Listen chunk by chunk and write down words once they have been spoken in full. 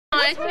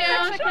Greetings,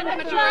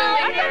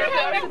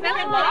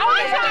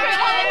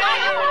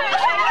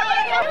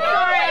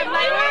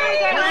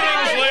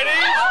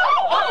 ladies.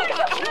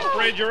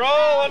 Afraid you're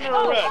all under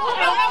arrest.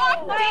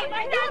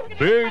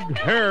 Big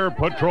Hair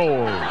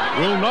Patrol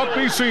will not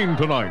be seen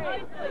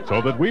tonight,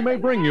 so that we may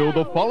bring you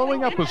the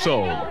following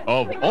episode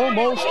of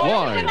Almost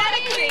Live.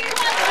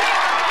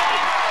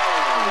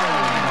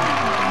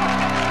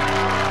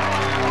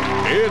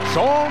 It's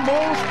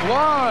Almost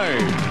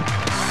Live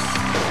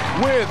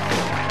with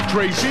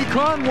Tracy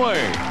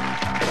Conway,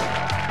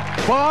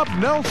 Bob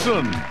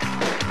Nelson,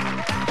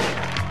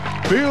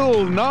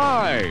 Bill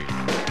Nye,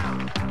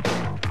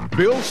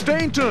 Bill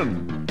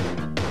Stainton,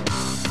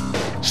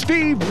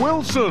 Steve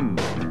Wilson,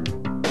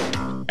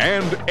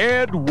 and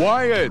Ed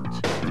Wyatt,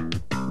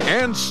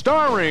 and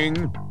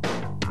starring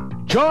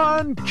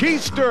John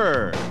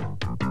Keister.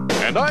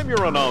 And I'm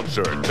your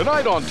announcer.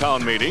 Tonight on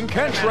Town Meeting,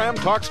 Ken Schramm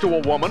talks to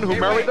a woman who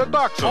married a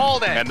dachshund.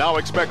 Hold it. And now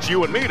expects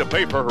you and me to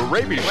pay for her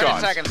rabies shots. Wait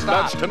a second,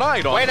 stop. That's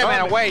tonight on Wait a Town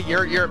minute, Meeting. wait.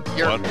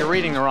 You're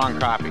reading the wrong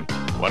copy.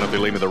 Why don't they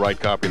leave me the right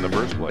copy in the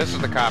first place? This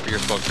is the copy you're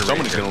supposed to read.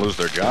 Somebody's going to lose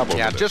their job over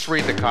Yeah, this. just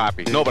read the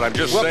copy. No, but I'm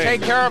just We'll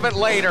saying. take care of it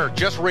later.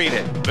 Just read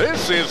it.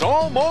 This is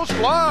Almost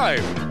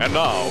Live. And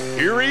now,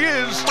 here he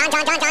is.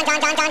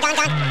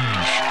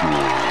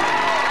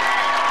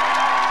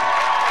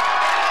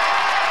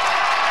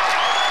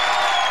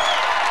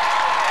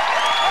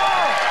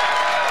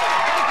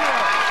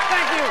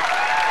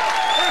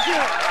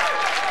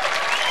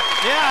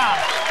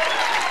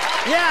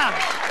 Yeah.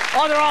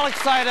 Oh, they're all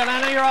excited.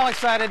 I know you're all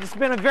excited. It's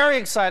been a very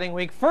exciting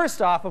week.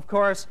 First off, of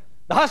course,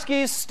 the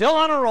Huskies still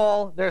on a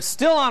roll. They're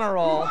still on a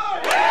roll.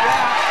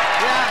 Yeah.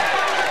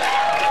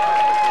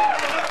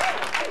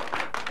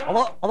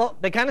 Although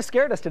they kind of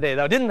scared us today,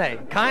 though, didn't they?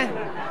 Kind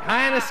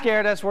of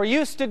scared us. We're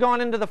used to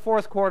going into the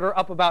fourth quarter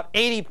up about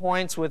 80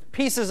 points with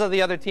pieces of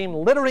the other team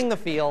littering the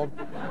field.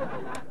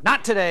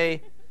 Not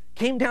today.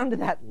 Came down to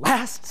that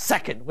last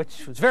second,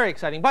 which was very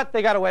exciting. But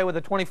they got away with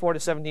a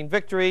 24-17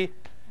 victory.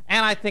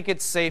 And I think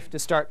it's safe to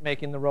start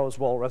making the Rose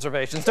Bowl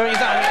reservations. Don't you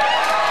think? I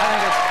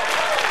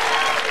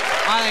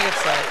think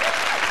it's safe.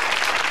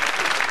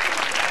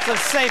 It's a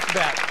safe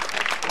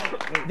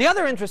bet. The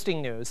other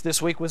interesting news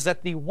this week was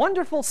that the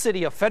wonderful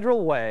city of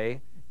Federal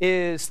Way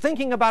is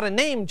thinking about a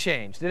name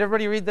change. Did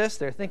everybody read this?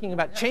 They're thinking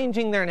about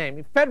changing their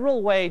name.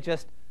 Federal Way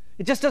just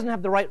doesn't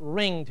have the right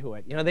ring to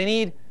it. You know, they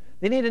need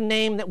a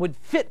name that would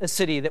fit a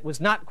city that was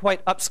not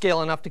quite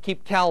upscale enough to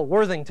keep Cal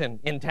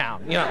Worthington in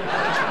town. You know.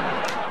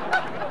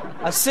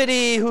 A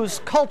city whose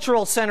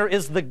cultural center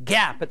is the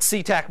Gap at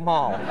SeaTac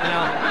Mall. You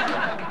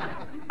know,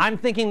 I'm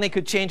thinking they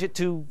could change it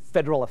to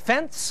Federal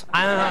Offense.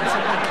 I don't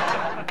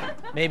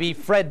know. Maybe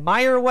Fred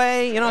Meyer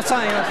Way. You know,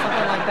 something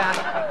like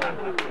that.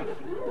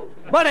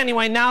 But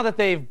anyway, now that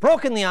they've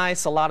broken the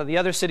ice, a lot of the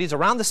other cities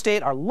around the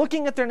state are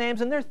looking at their names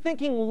and they're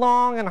thinking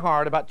long and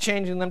hard about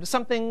changing them to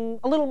something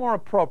a little more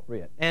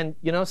appropriate. And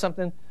you know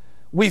something?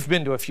 We've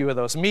been to a few of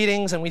those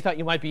meetings, and we thought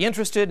you might be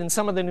interested in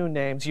some of the new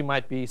names you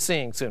might be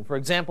seeing soon. For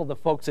example, the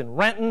folks in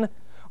Renton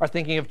are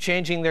thinking of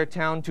changing their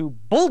town to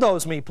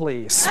Bulldoze Me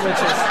Please, which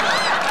would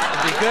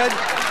be good,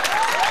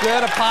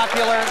 a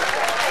popular.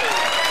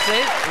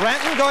 See,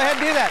 Renton, go ahead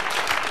and do that.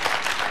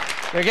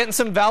 They're getting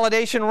some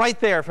validation right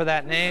there for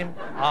that name.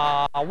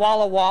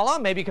 Walla Walla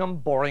may become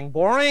Boring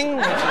Boring,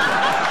 which is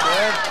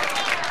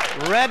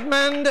good.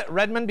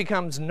 Redmond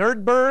becomes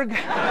Nerdberg.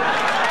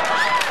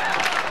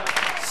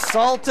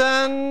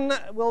 Sultan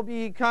will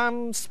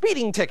become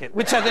Speeding Ticket,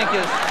 which I think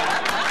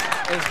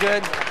is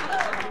good.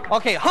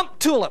 Okay, Hump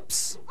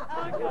Tulips.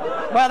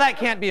 Well, that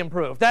can't be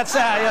improved. That's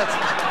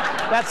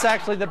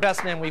actually the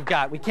best name we've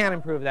got. We can't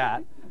improve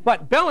that.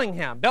 But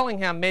Bellingham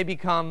may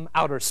become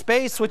Outer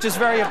Space, which is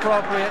very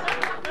appropriate.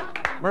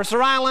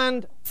 Mercer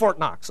Island, Fort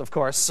Knox, of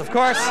course.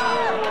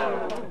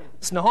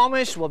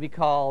 Snohomish will be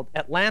called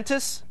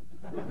Atlantis.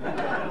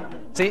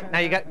 See, now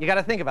you got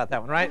to think about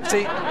that one, right?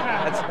 See,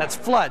 that's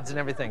floods and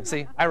everything.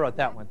 See, I wrote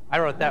that one.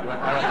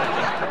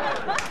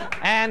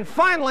 And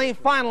finally,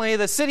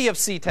 the city of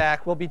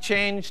SeaTac will be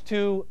changed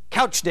to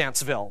Couch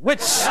Danceville, which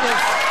is very,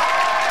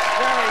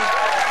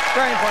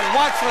 very important.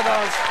 Watch for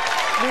those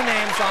new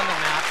names on the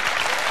map.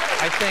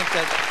 I think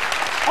that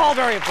all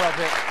very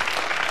appropriate.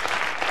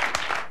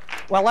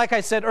 Well, like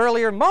I said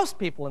earlier, most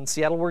people in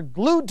Seattle were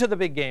glued to the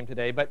big game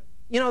today, but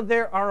you know,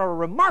 there are a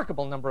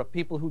remarkable number of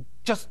people who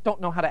just don't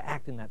know how to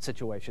act in that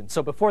situation.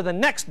 So before the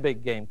next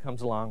big game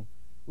comes along,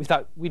 we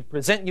thought we'd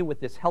present you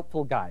with this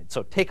helpful guide.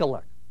 So take a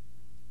look.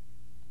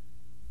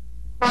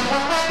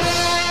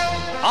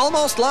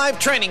 Almost Live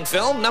training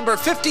film number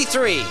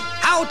 53,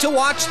 How to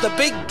Watch the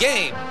Big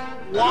Game.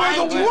 Why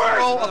the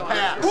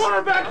worst?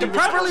 Quarterback to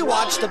properly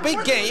watch the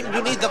big game,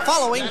 you need the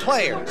following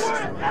players: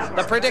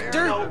 the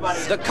predictor,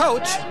 the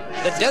coach,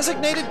 the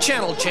designated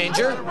channel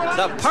changer,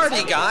 the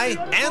party guy,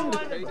 and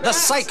the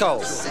psycho.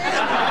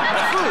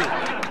 The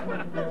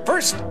food.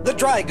 First, the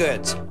dry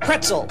goods: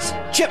 pretzels,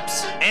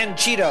 chips, and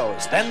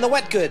Cheetos. Then the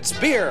wet goods: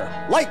 beer,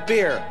 light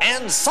beer,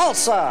 and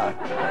salsa.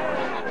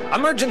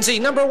 Emergency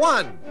number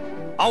 1,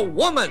 a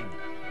woman.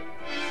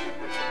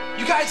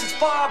 You guys, it's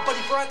Bob, but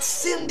he brought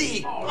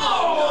Cindy.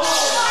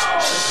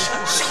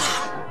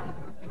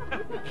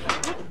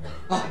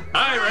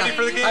 Hi, ready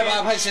for the game? Hi,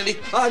 Bob. Hi, Cindy.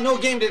 No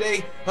game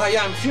today.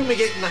 Yeah, I'm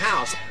fumigating the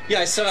house.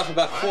 Yeah, I set off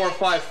about 4 or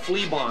 5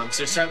 flea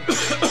bombs or something.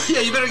 Yeah,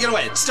 you better get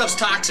away. Stuff's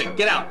toxic.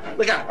 Get out.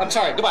 Look out. I'm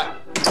sorry. Goodbye.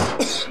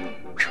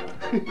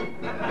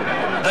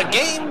 The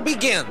game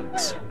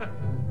begins.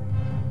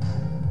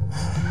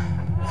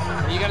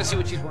 You got to see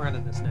what she's wearing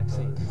in this next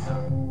scene.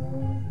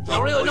 No,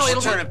 really, no,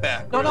 it'll turn it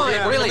back. No,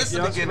 really. Miss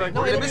the beginning.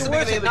 No, it'll be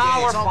worth it. No,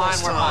 we're fine.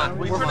 We're fine.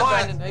 We're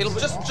fine. It'll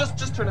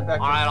Just turn it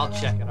back. All right, I'll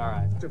check it. All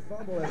right.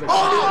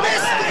 Oh, you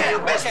missed it! You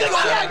missed it! You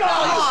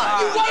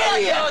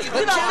idiot!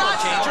 The channel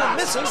changer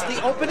misses the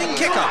opening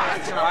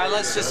kickoff. All right,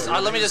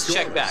 let me just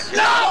check back.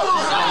 No!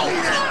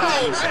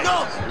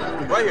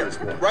 Right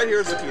here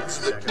is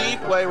the key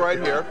play right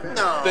here.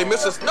 No. They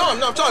miss this. No, I'm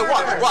telling you,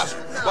 watch.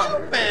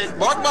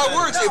 Mark my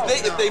words,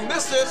 if they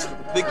miss this,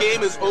 the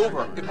game is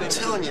over. I'm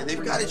telling you,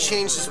 they've got to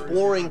change this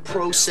boring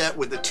pro set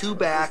with the 2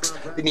 backs.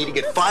 They need to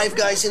get 5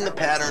 guys in the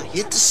pattern,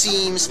 hit the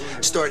seams,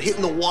 start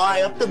hitting the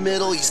Y up the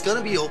middle. He's going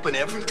to be open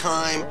every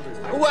time.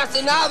 Who wants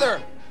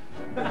another?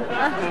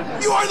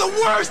 You are the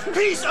worst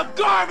piece of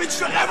garbage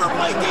to ever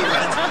play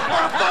defense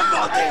or a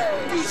football team.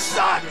 You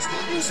suck.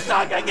 You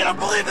suck. I cannot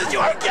believe this. You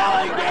are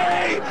killing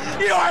me.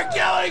 You are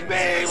killing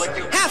me.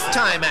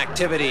 Halftime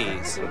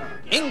activities.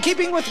 In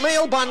keeping with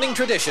male bonding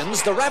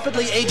traditions, the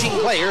rapidly aging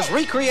players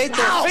recreate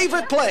their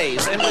favorite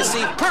plays and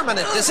receive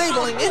permanent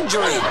disabling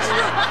injuries.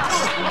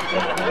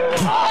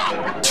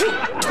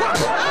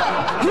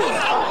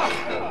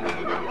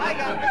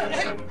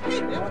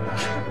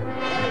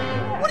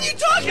 What are you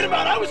talking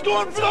about? I was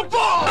going for the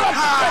ball.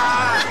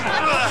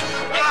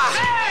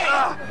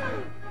 Hey!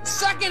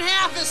 Second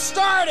half is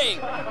starting.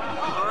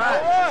 All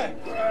right.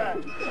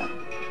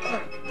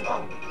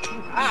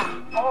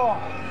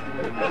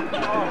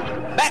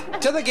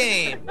 Back to the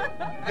game.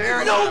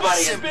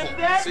 Nobody has been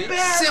that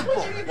bad.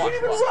 Simple.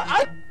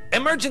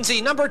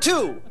 Emergency number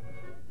 2.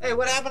 Hey,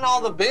 what happened to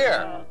all the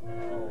beer?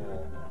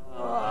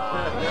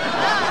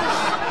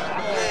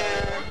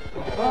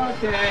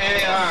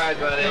 Okay, all right,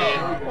 buddy.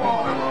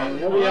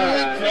 You'll be all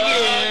right.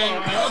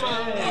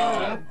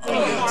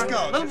 Let's go.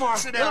 Little more.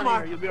 Sit down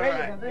here. You'll be all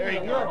right. There you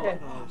go.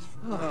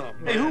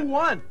 Hey, who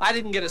won? I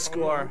didn't get a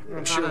score.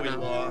 I'm sure we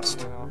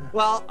lost.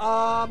 Well,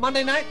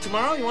 Monday night,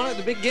 tomorrow, you want it,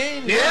 the big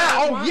game? Yeah.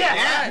 Oh, yeah.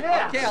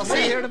 Yeah. Okay, I'll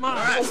see you here tomorrow.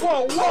 Right.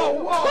 Whoa.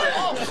 All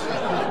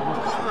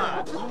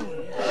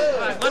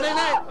right, Monday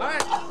night. All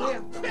right, see ya.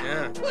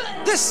 Yeah.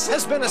 This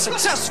has been a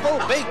successful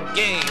big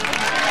game.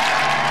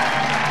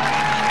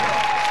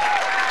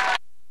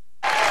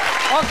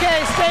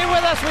 Okay, stay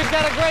with us. We've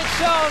got a great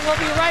show, and we'll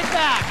be right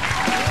back.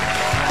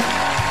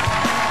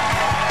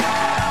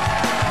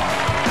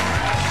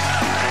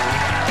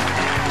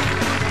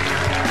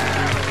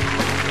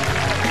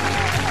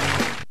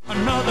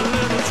 Another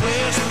little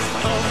twist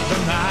of the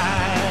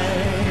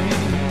night.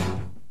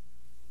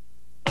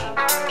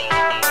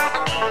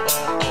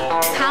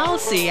 How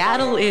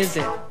Seattle is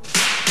it?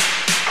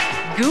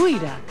 Gooey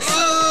ducks.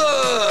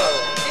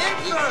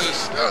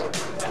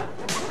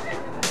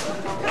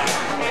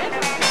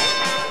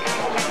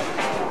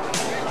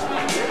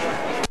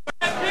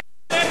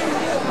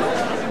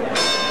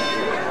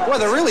 Boy,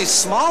 they're really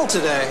small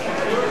today.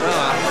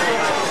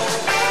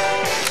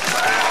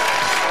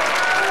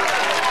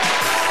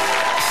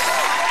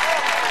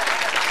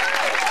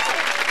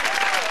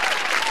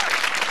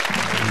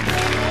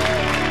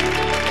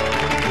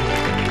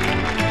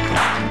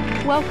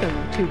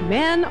 Welcome to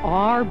Men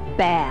Are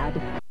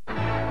Bad.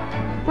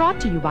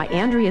 Brought to you by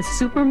Andrea's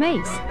Super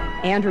Mace.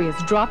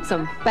 Andrea's Drop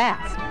Some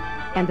Fast.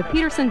 And the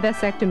Peterson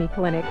Vasectomy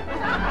Clinic.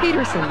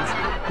 Peterson's,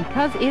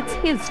 because it's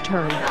his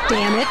turn,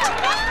 damn it.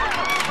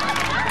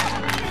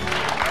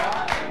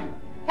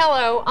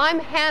 Hello, I'm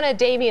Hannah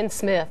Davian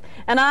Smith.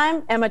 And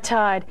I'm Emma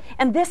Tide,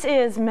 and this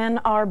is Men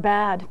Are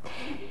Bad.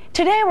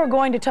 Today we're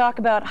going to talk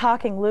about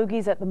hawking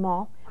loogies at the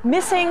mall,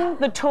 missing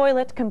the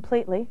toilet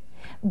completely,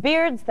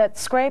 beards that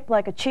scrape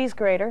like a cheese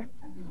grater,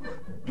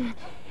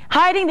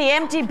 hiding the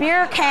empty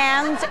beer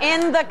cans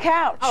in the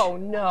couch. Oh,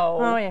 no.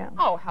 Oh, yeah.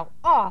 Oh, how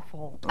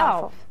awful.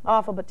 Awful.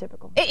 Awful, but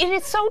typical. It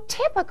is so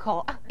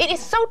typical. It is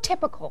so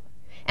typical.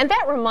 And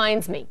that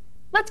reminds me,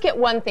 let's get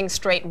one thing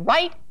straight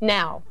right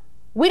now.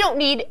 We don't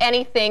need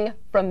anything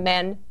from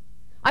men.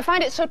 I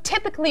find it so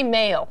typically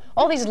male.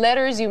 All these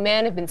letters you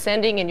men have been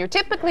sending in your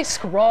typically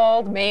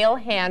scrawled male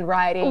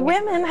handwriting.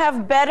 Women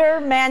have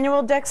better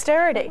manual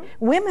dexterity.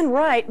 Women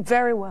write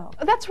very well.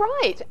 That's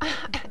right.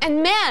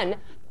 And men,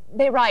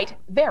 they write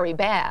very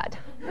bad.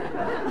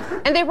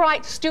 And they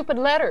write stupid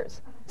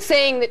letters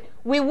saying that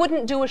we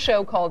wouldn't do a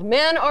show called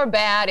Men Are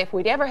Bad if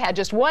we'd ever had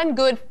just one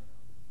good,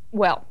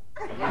 well,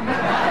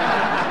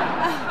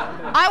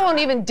 I won't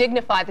even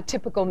dignify the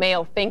typical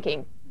male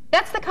thinking.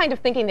 That's the kind of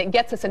thinking that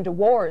gets us into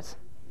wars.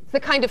 It's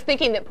the kind of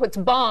thinking that puts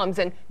bombs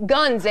and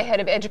guns ahead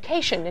of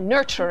education and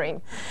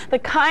nurturing. The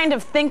kind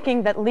of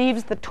thinking that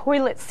leaves the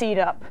toilet seat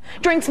up,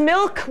 drinks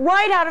milk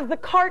right out of the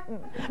carton,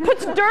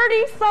 puts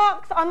dirty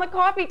socks on the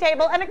coffee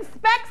table, and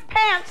expects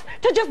pants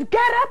to just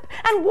get up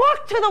and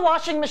walk to the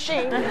washing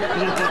machine.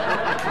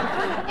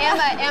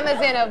 Emma's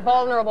in a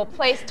vulnerable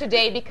place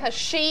today because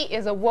she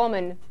is a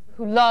woman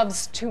who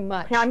loves too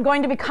much. Now I'm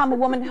going to become a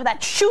woman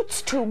that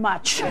shoots too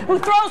much, who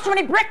throws too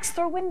many bricks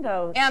through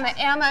windows.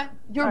 Emma,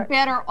 you're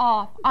better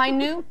off. I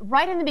knew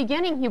right in the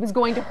beginning he was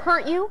going to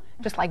hurt you,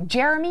 just like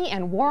Jeremy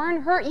and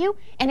Warren hurt you,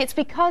 and it's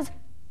because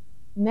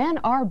men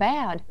are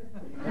bad.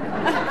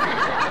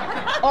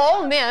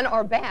 All men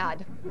are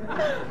bad.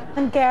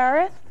 And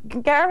Gareth?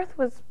 Gareth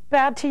was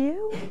bad to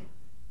you?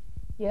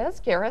 Yes,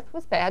 Gareth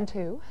was bad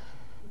too.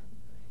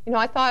 You know,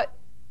 I thought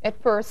at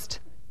first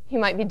he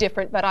might be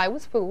different, but I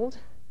was fooled.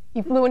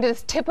 He flew into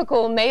this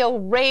typical male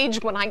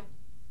rage when I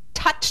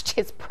touched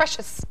his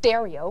precious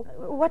stereo.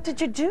 What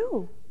did you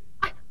do?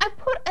 I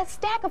put a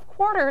stack of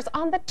quarters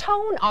on the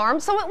tone arm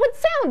so it would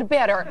sound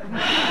better.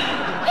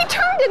 He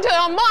turned into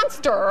a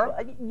monster.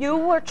 You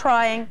were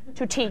trying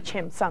to teach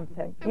him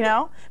something, you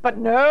know? But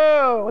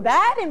no,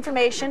 that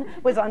information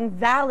was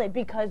invalid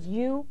because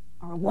you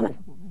are a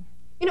woman.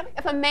 You know,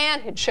 if a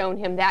man had shown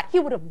him that, he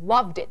would have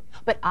loved it.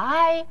 But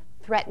I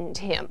threatened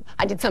him.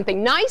 I did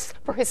something nice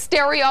for his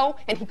stereo,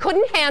 and he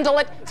couldn't handle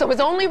it, so his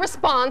only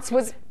response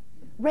was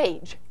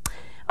rage.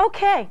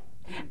 Okay,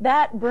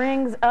 that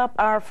brings up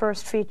our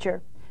first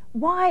feature.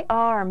 Why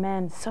are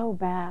men so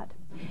bad?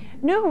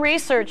 New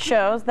research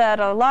shows that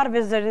a lot of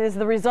it is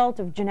the result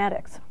of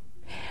genetics.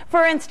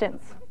 For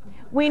instance,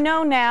 we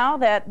know now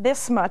that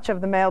this much of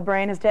the male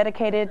brain is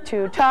dedicated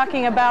to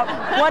talking about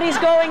what he's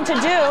going to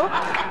do,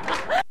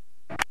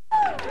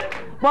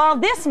 while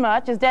this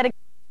much is dedicated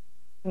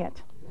to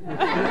it.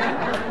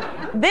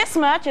 This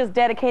much is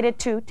dedicated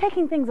to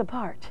taking things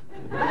apart.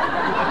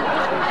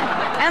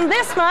 And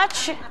this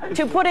much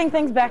to putting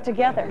things back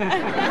together.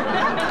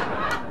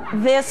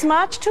 This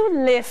much to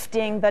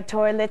lifting the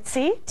toilet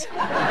seat.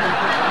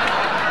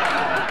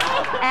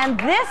 And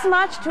this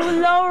much to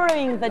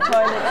lowering the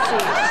toilet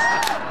seat.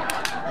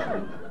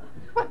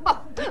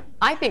 Well,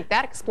 I think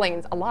that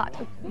explains a lot.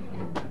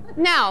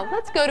 Now,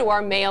 let's go to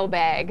our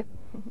mailbag.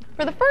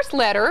 For the first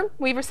letter,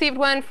 we've received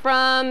one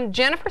from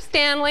Jennifer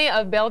Stanley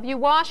of Bellevue,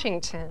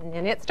 Washington,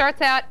 and it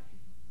starts out,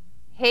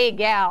 "Hey,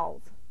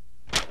 gals."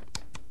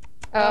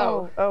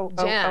 Jen,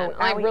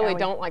 I really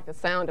don't like the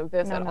sound of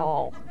this at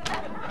all.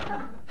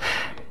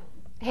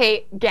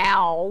 Hey,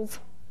 gals.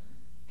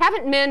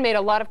 Haven't men made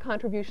a lot of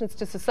contributions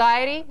to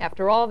society?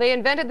 After all, they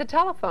invented the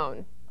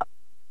telephone.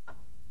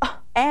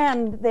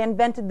 And they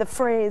invented the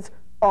phrase,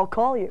 "I'll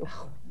call you."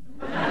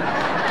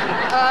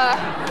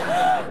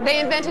 They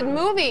invented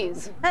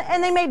movies.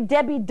 And they made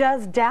Debbie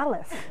Does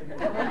Dallas.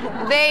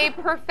 They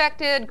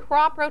perfected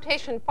crop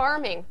rotation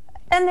farming.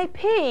 And they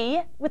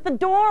pee with the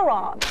door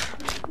on.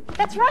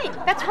 That's right,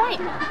 that's right.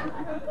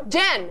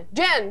 Jen,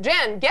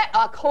 get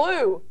a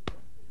clue.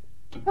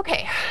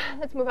 Okay,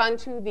 let's move on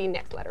to the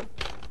next letter.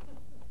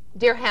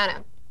 Dear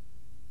Hannah,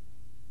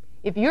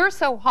 if you're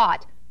so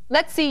hot,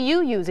 let's see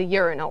you use a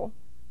urinal.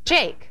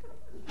 Jake.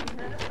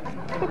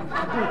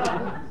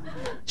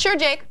 Sure,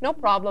 Jake, no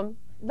problem.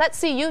 Let's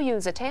see you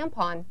use a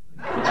tampon.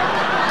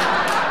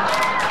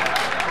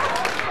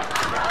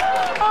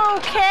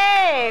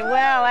 Okay,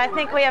 well, I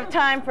think we have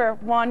time for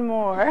one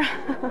more.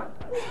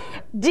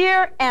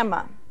 Dear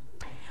Emma,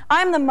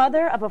 I'm the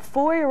mother of a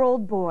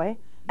 4-year-old boy,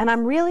 and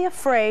I'm really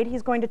afraid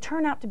he's going to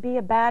turn out to be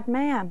a bad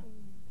man.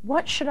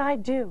 What should I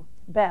do?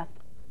 Beth.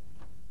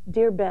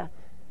 Dear Beth,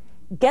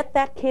 get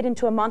that kid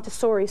into a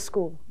Montessori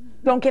school.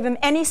 Don't give him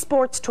any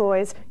sports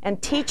toys,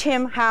 and teach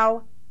him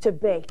how to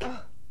bake.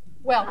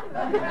 Well,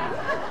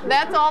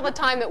 that's all the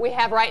time that we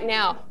have right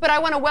now. But I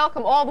want to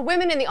welcome all the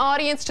women in the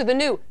audience to the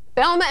new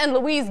Thelma and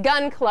Louise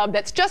Gun Club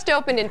that's just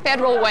opened in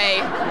Federal Way.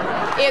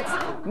 It's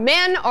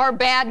Men Are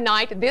Bad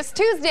Night this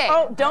Tuesday.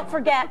 Oh, don't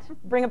forget,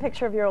 bring a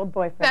picture of your old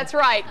boyfriend. That's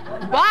right.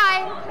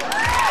 Bye.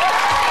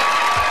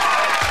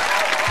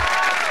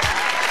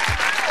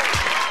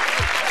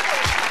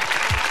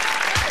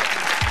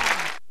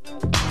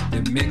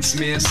 It makes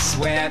me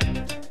sweat.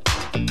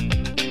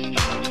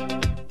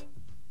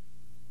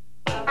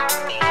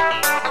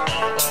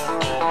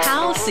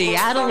 How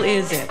Seattle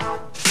is it?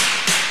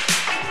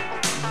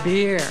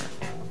 Beer.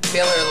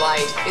 Miller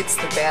Lite, it's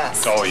the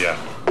best. Oh, yeah.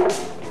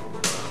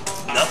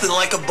 Nothing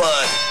like a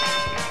bud.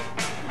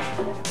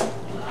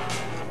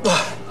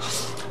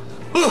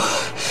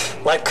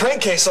 Like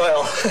crankcase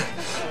oil.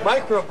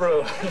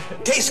 Microbrew.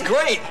 Tastes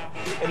great.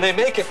 And they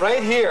make it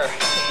right here.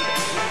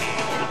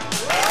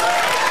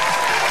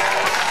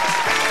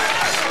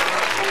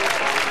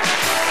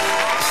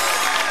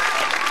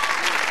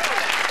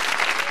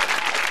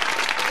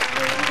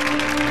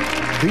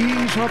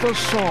 These are the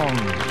songs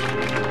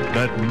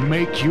that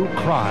make you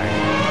cry.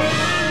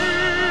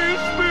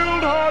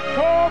 Spilled hot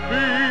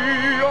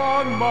coffee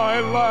on my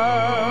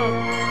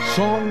lap.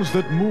 Songs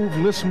that move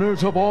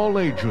listeners of all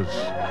ages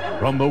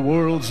from the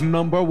world's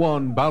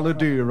 #1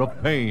 balladeer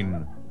of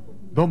pain,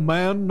 the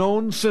man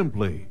known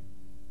simply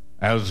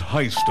as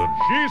Heiston.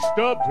 She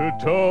stubbed her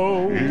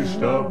toe. He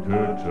stubbed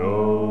her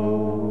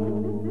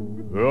toe.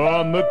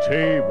 On the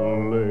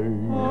table lay.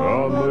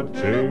 On the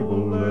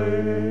table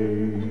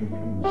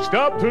lay.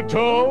 Stubbed her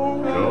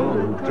toe.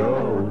 Toe,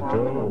 toe,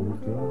 toe,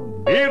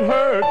 toe. It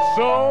hurt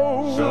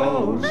so.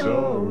 So.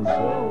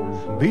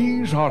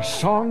 These are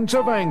songs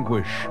of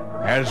anguish,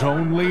 as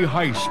only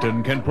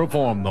Heiston can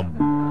perform them.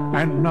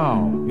 And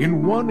now,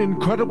 in one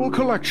incredible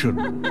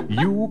collection,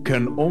 you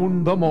can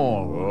own them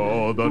all.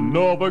 Oh, the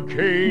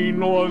Novocaine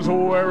was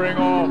wearing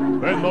off,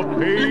 and the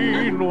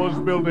pain was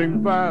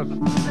building fast.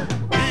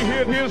 He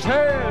hit his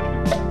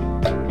head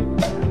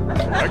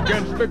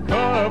against the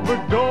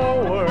cupboard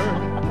door.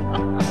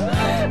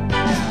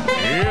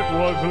 It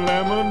was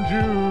lemon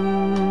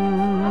juice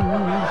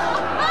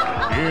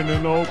in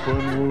an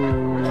open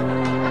wound.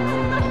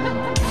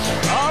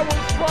 I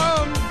was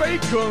frying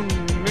bacon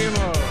in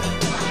a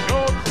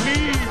short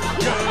sleeve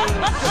shirt.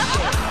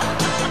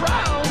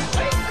 Brown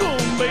bacon,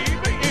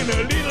 baby, in a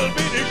little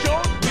bitty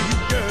short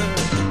sleeve shirt.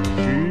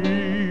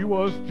 She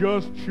was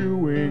just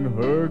chewing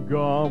her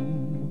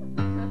gum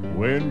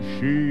when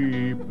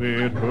she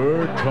bit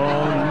her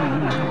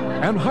tongue.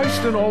 And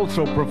Heiston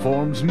also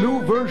performs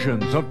new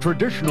versions of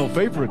traditional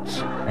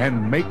favorites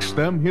and makes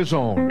them his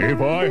own.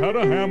 If I had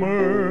a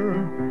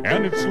hammer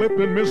and it slipped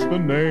and missed the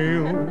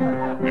nail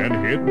and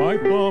hit my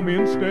thumb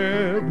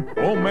instead,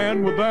 oh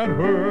man, would that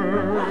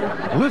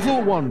hurt.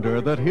 Little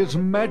wonder that his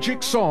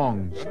magic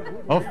songs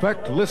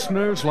affect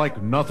listeners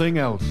like nothing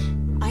else.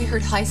 I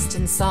heard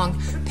Heiston's song,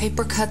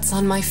 Paper Cuts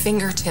on My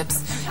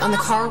Fingertips, on the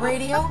car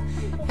radio,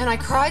 and I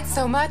cried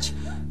so much,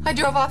 I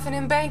drove off an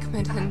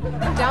embankment and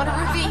down a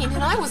ravine,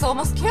 and I was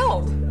almost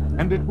killed.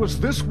 And it was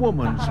this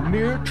woman's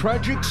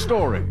near-tragic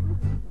story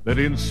that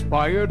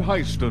inspired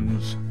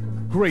Heiston's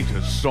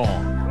greatest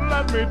song.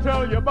 Let me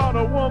tell you about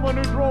a woman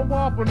who drove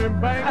off an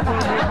embankment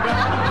and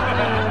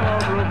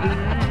down a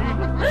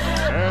ravine,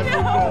 and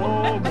was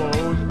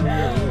almost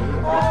killed.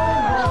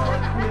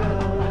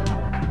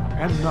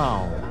 And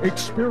now,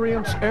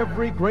 experience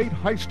every great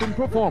Heiston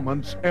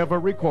performance ever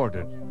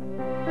recorded.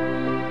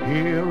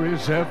 Here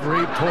is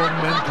every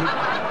tormented,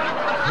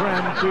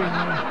 cramping,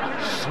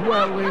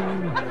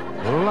 swelling,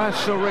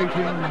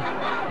 lacerating,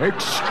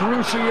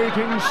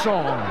 excruciating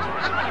song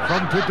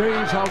from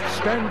today's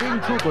outstanding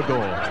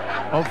troubadour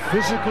of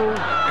physical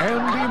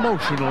and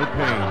emotional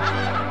pain.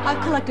 I've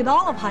collected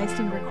all of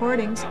Heiston's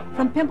recordings,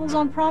 from Pimples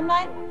on Prom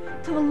Night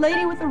to the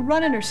lady with a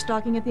run in her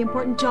stocking at the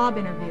important job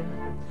interview.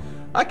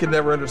 I could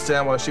never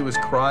understand why she was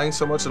crying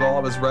so much at all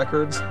of his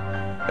records,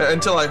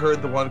 until I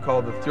heard the one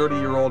called The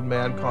 30-Year-Old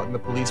Man Caught in the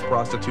Police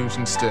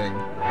Prostitution Sting.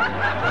 And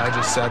I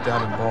just sat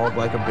down and bawled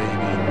like a baby.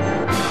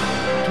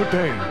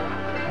 Today,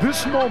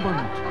 this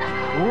moment,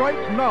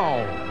 right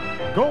now,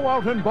 go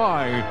out and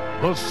buy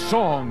the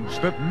songs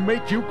that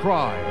make you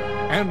cry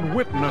and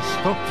witness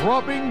the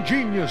throbbing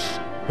genius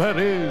that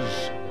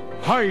is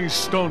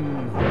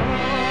Heiston.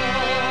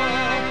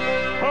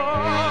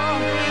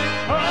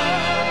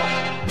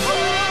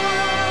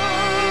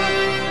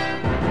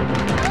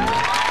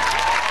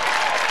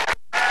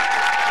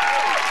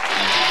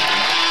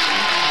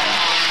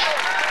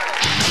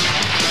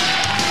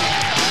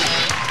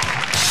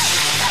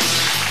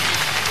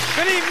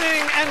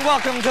 And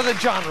welcome to the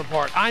John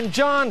Report. I'm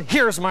John.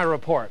 Here's my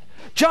report.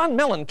 John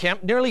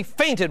Mellencamp nearly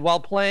fainted while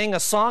playing a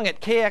song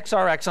at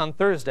KXRX on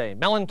Thursday.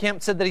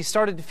 Mellencamp said that he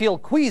started to feel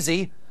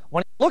queasy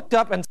when he looked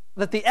up and saw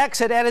that the X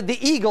had added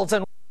the Eagles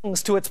and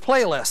Wings to its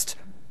playlist.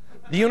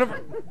 The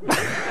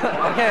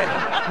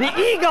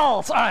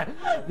Eagles! All right.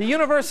 The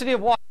University of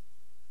Washington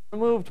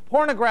removed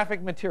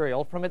pornographic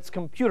material from its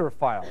computer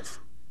files.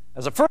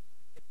 As a first,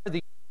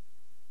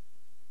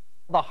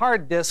 the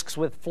hard disks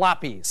with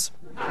floppies.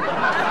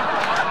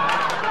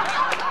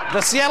 The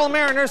Seattle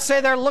Mariners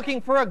say they're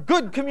looking for a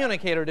good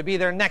communicator to be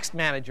their next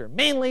manager.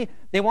 Mainly,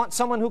 they want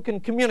someone who can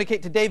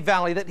communicate to Dave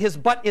Valley that his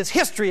butt is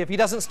history if he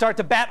doesn't start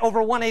to bat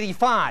over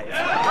 185.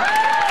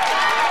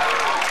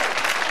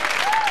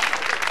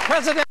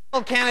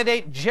 Presidential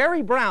candidate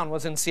Jerry Brown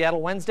was in Seattle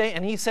Wednesday,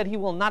 and he said he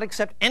will not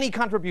accept any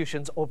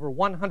contributions over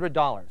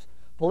 $100.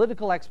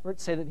 Political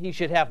experts say that he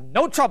should have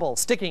no trouble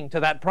sticking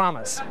to that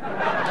promise.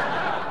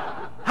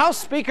 House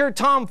Speaker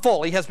Tom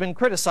Foley has been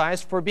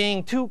criticized for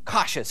being too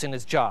cautious in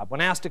his job.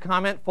 When asked to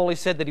comment, Foley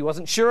said that he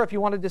wasn't sure if he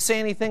wanted to say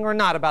anything or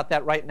not about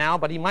that right now,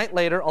 but he might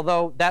later,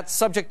 although that's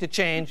subject to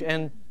change.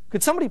 And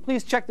could somebody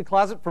please check the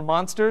closet for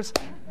monsters?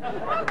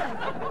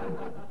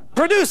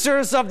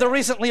 Producers of the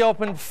recently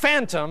opened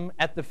Phantom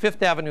at the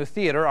Fifth Avenue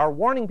Theater are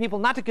warning people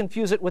not to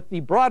confuse it with the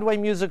Broadway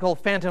musical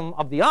Phantom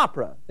of the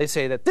Opera. They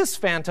say that this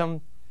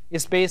Phantom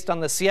is based on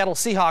the Seattle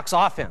Seahawks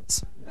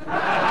offense.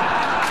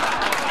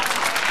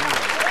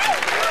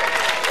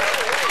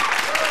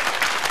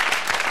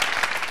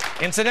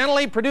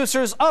 Incidentally,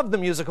 producers of the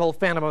musical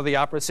Phantom of the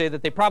Opera say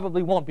that they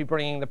probably won't be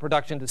bringing the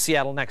production to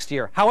Seattle next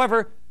year.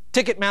 However,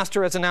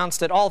 Ticketmaster has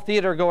announced that all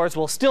theatergoers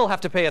will still have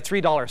to pay a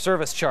 $3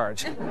 service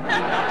charge.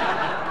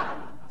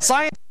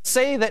 Scientists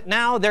say that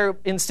now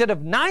instead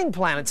of 9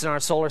 planets in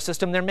our solar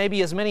system, there may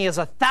be as many as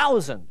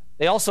 1,000.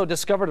 They also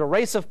discovered a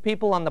race of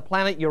people on the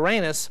planet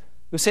Uranus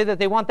who say that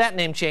they want that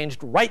name changed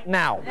right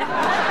now.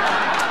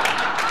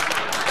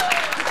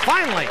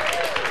 Finally,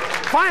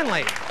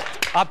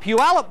 a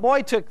Puyallup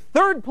boy took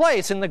 3rd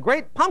place in the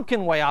Great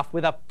Pumpkin Weigh-Off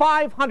with a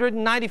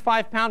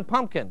 595-pound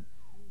pumpkin.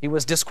 He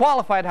was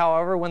disqualified,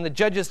 however, when the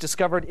judges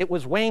discovered it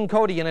was Wayne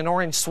Cody in an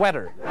orange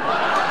sweater.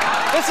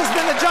 This has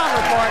been the John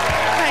Report.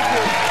 Thank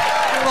you,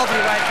 and we'll be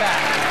right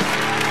back.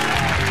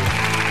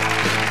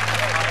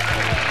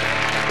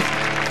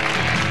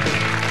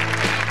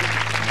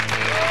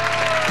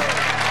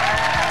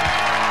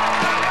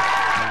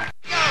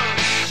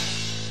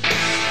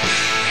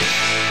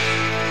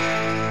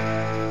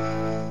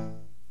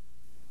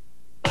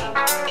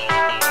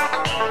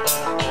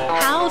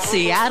 How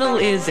Seattle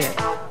is it?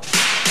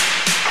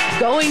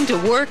 Going to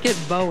work at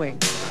Boeing.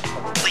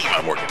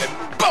 I'm working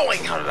at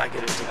Boeing. How did I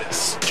get into this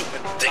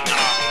stupid thing?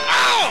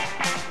 Ow!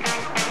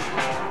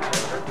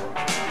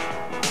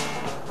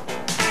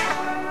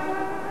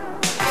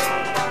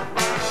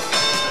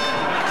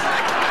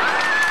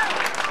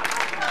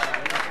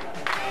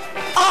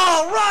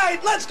 All right,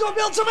 let's go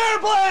build some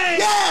airplanes!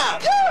 Yeah!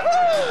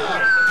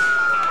 Yoo-hoo!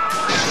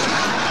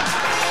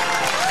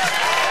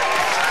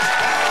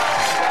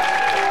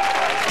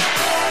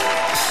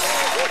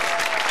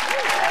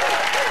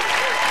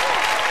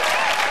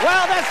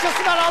 Well, that's just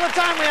about all the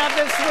time we have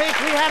this week.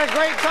 We had a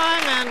great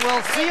time, and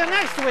we'll see you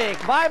next week.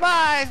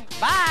 Bye-bye.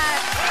 Bye.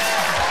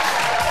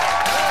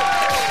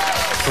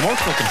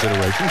 Promotional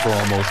consideration for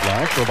Almost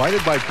Live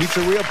provided by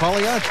Pizzeria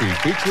Pagliacci,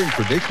 featuring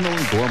traditional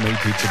and gourmet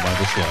pizza by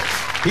the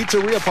slice.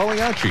 Pizzeria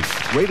Pagliacci,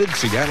 rated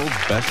Seattle's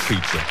best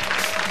pizza.